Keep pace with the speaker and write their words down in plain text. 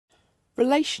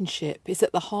Relationship is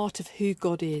at the heart of who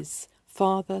God is,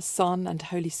 Father, Son, and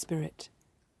Holy Spirit.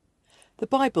 The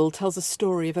Bible tells a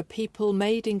story of a people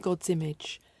made in God's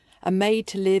image and made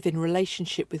to live in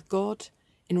relationship with God,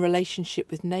 in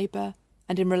relationship with neighbour,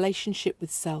 and in relationship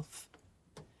with self.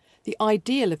 The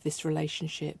ideal of this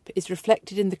relationship is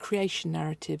reflected in the creation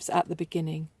narratives at the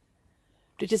beginning,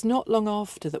 but it is not long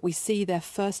after that we see their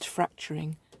first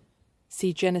fracturing.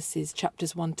 See Genesis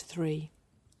chapters 1 to 3.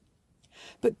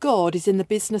 But God is in the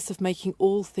business of making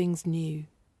all things new.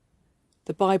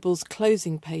 The Bible's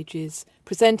closing pages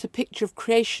present a picture of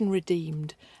creation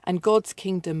redeemed and God's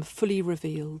kingdom fully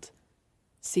revealed.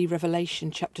 See Revelation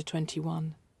chapter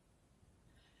 21.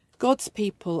 God's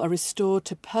people are restored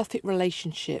to perfect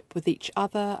relationship with each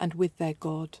other and with their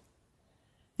God.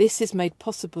 This is made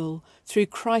possible through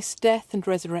Christ's death and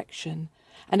resurrection,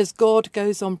 and as God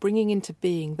goes on bringing into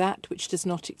being that which does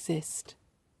not exist.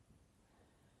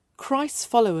 Christ's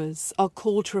followers are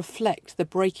called to reflect the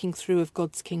breaking through of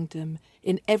God's kingdom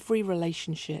in every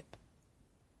relationship.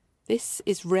 This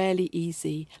is rarely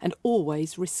easy and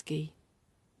always risky.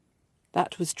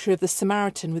 That was true of the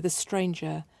Samaritan with a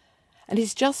stranger, and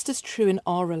is just as true in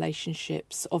our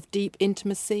relationships of deep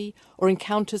intimacy or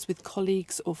encounters with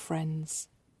colleagues or friends.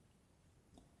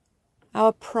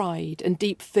 Our pride and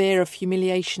deep fear of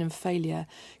humiliation and failure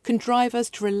can drive us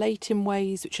to relate in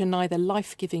ways which are neither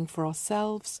life-giving for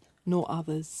ourselves nor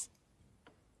others.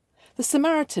 The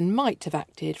Samaritan might have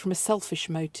acted from a selfish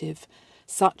motive,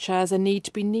 such as a need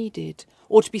to be needed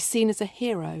or to be seen as a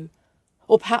hero,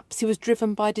 or perhaps he was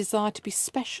driven by a desire to be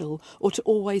special or to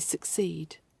always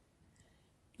succeed.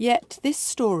 Yet this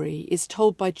story is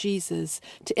told by Jesus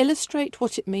to illustrate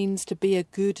what it means to be a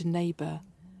good neighbour,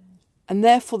 and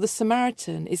therefore the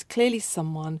Samaritan is clearly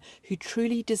someone who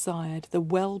truly desired the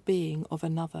well-being of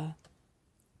another.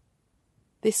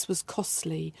 This was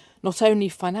costly, not only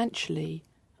financially,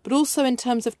 but also in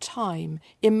terms of time,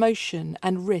 emotion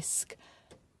and risk,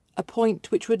 a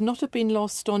point which would not have been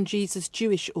lost on Jesus'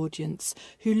 Jewish audience,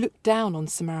 who looked down on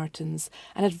Samaritans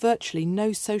and had virtually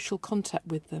no social contact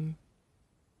with them.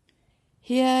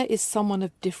 Here is someone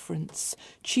of difference,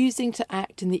 choosing to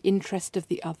act in the interest of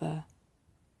the other.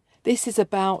 This is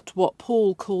about what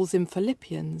Paul calls in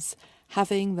Philippians,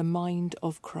 having the mind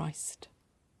of Christ.